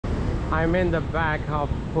I'm in the back of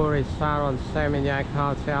Bali Seminyak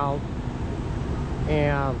Hotel,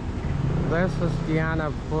 and this is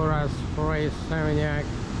Dyana Pura and Seminyak.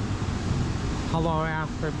 Hello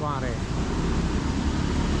everybody.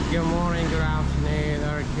 Good morning, good afternoon,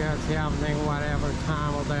 or good evening, whatever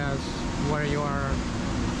time it is where you are.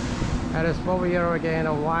 It is Bobby here again,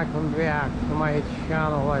 and welcome back to my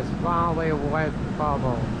channel. It's Bali with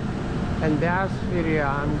Bubble. In this video,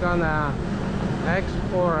 I'm gonna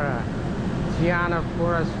explore Dyana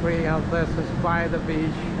Pura, and this is by the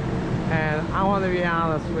beach. And I want to be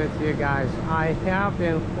honest with you guys, I have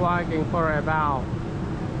been vlogging for about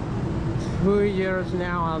 2 years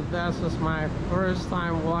now, and this is my first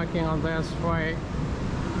time walking on this way.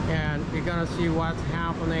 And you're gonna see what's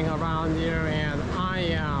happening around here, and I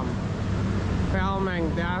am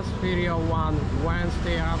filming this video on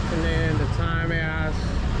Wednesday afternoon. The time is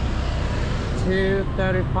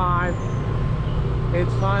 2:35.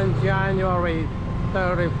 It's on January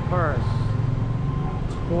 31st,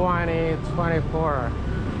 2024.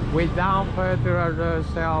 Without further ado,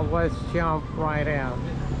 so let's jump right in.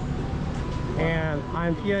 And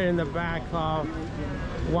I'm here in the back of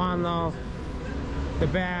one of the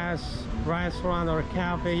best restaurant or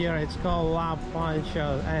cafe here. It's called La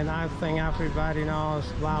Plancha, and I think everybody knows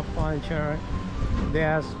La Plancha.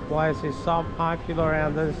 This place is so popular,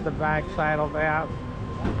 and this is the back side of it.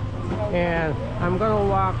 And I'm gonna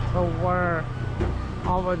walk toward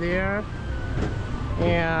over there,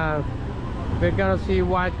 and we're gonna see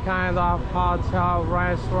what kind of hotel,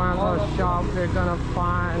 restaurant, or shop we're gonna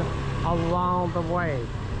find along the way.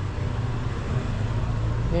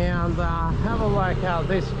 And have a look at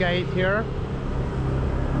this gate here.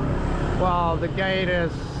 Well, the gate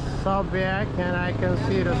is so big, and I can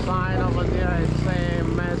see the sign over there. It's a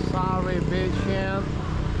Masari Beach Inn.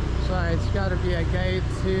 So it's got to be a gate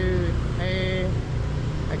to a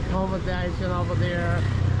accommodation over there.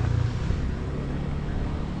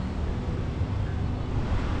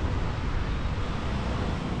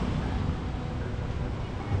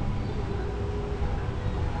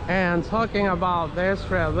 And talking about this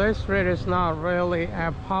street is not really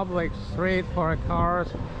a public street for cars.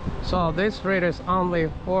 So this street is only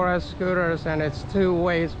for scooters, and it's 2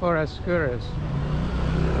 ways for scooters.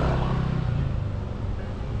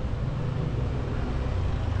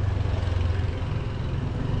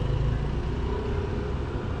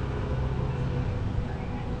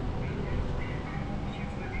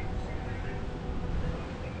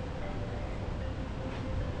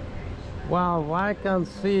 Well, I can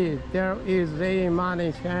see there is a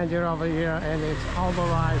money changer over here, and it's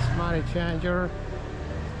authorized money changer.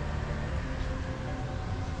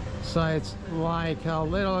 So it's like a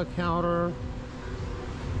little counter,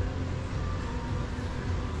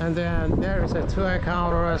 and then there is a tour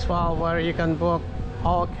counter as well, where you can book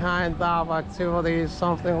all kinds of activities,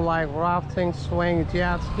 something like rafting, swing,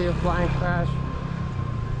 jet ski, flying fish,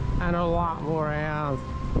 and a lot more. And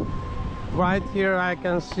right here I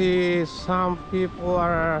can see some people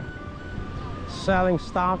are selling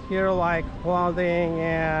stuff here like clothing,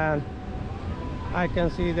 and I can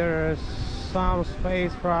see there's some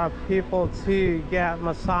space for people to get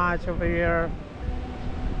massage over here.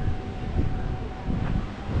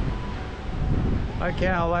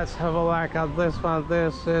 Okay, let's have a look at this one.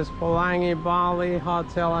 This is Pelangi Bali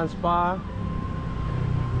Hotel and Spa.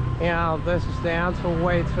 And this is the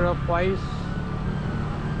entryway to the place.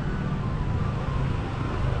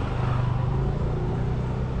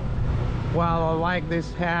 Well, I like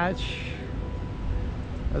this hatch.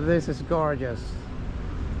 This is gorgeous.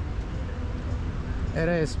 It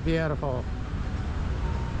is beautiful.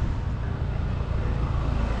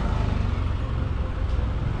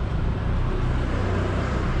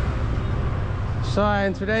 So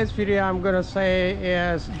in today's video, I'm gonna say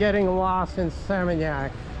is getting lost in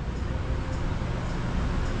Seminyak.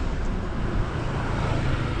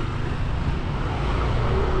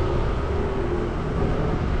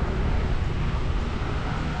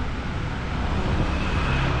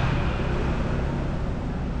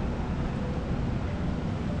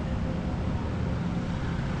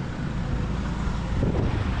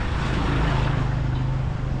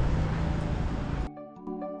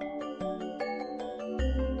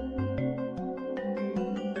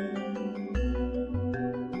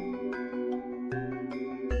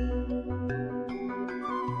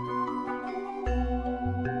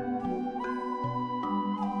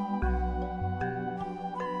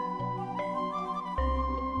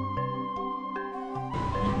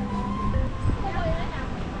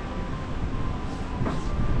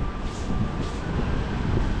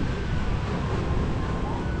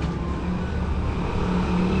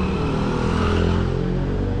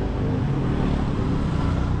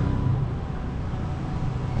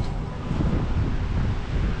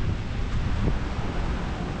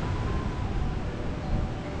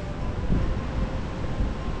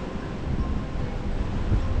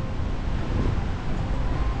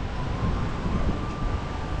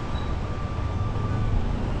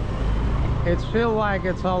 It feels like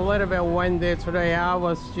it's a little bit windy today. I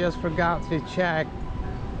was just forgot to check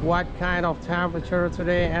what kind of temperature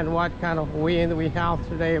today and what kind of wind we have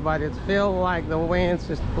today, but it feels like the winds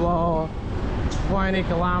is blow 20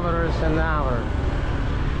 kilometers an hour.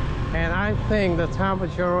 And I think the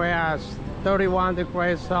temperature is 31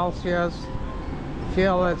 degrees Celsius.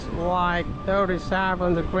 Feel it's like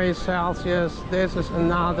 37 degrees Celsius. This is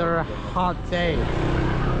another hot day.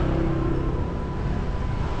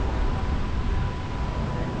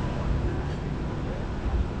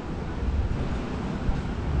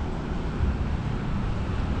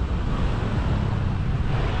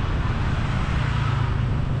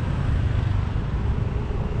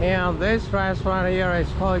 And this restaurant here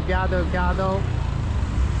is called Gado Gado.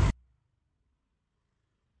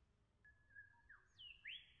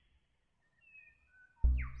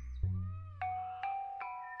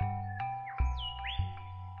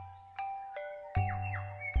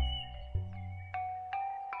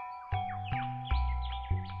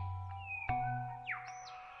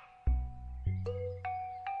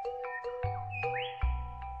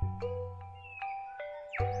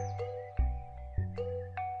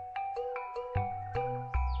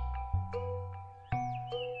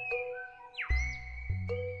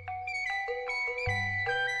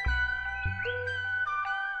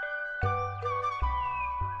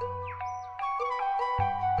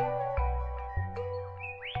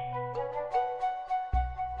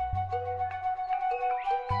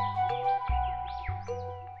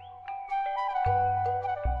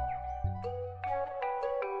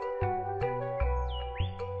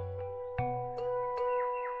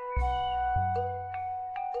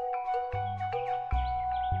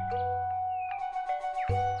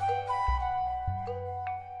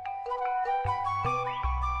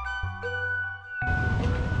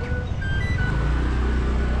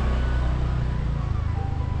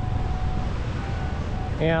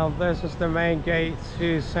 And this is the main gate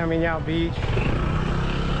to Seminyak Beach.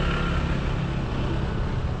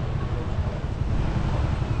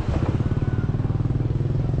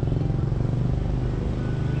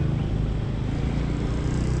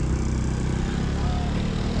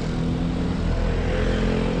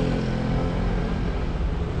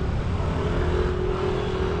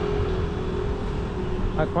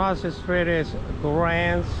 Across the street is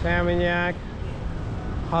Grand Seminyak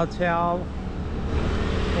Hotel.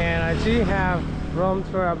 And I do have room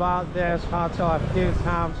tour about this hotel a few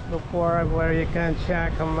times before, where you can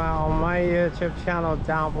check them out on my YouTube channel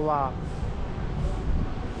down below.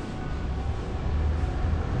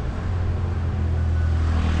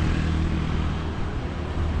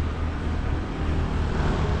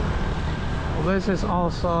 This is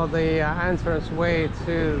also the entrance way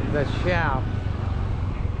to the chef,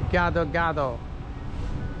 Gado Gado.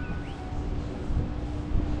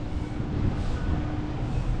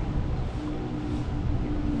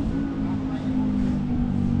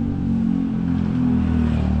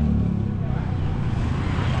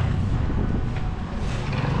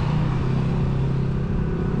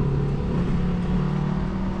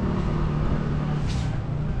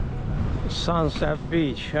 Sunset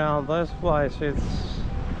Beach. This place,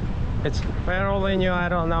 it's fairly new. I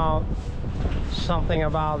don't know something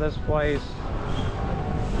about this place.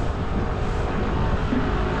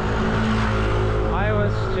 I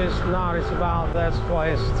was just noticed about this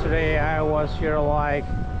place today. I was here like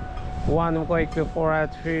 1 week before,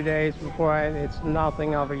 3 days before. It's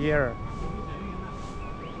nothing over here.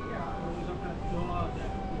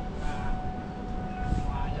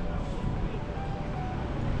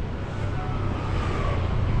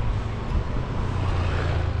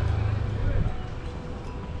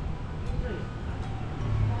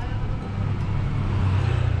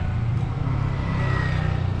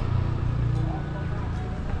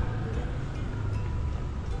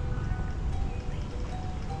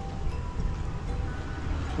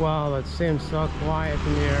 Wow, it seems so quiet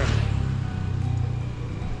in here.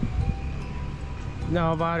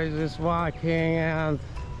 Nobody's just walking, and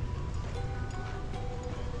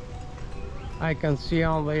I can see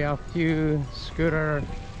only a few scooters.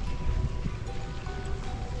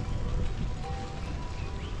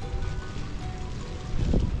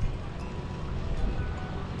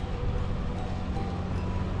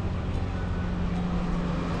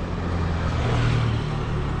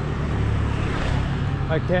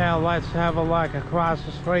 Okay, let's have a look across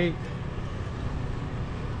the street.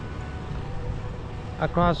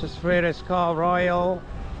 Across the street is called Royal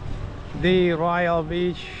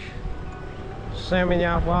Beach,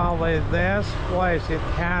 Seminyak Valley. This place, it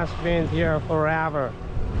has been here forever.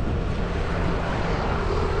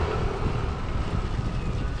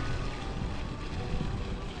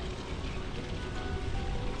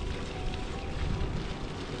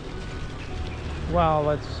 Well,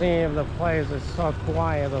 let's see if the place is so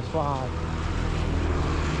quiet as well.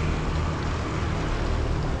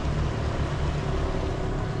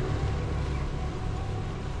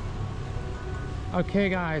 Okay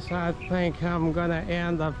guys, I think I'm gonna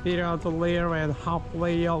end the video to here, and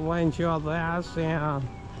hopefully you'll enjoy this. And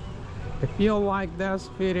if you like this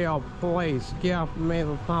video, please give me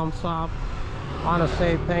the thumbs up. I want to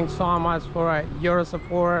say thanks so much for your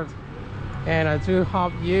support, and I do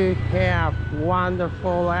hope you have a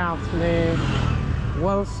wonderful afternoon.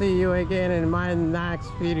 We'll see you again in my next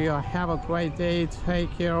video. Have a great day,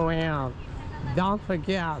 take care, and don't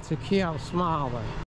forget to keep smiling.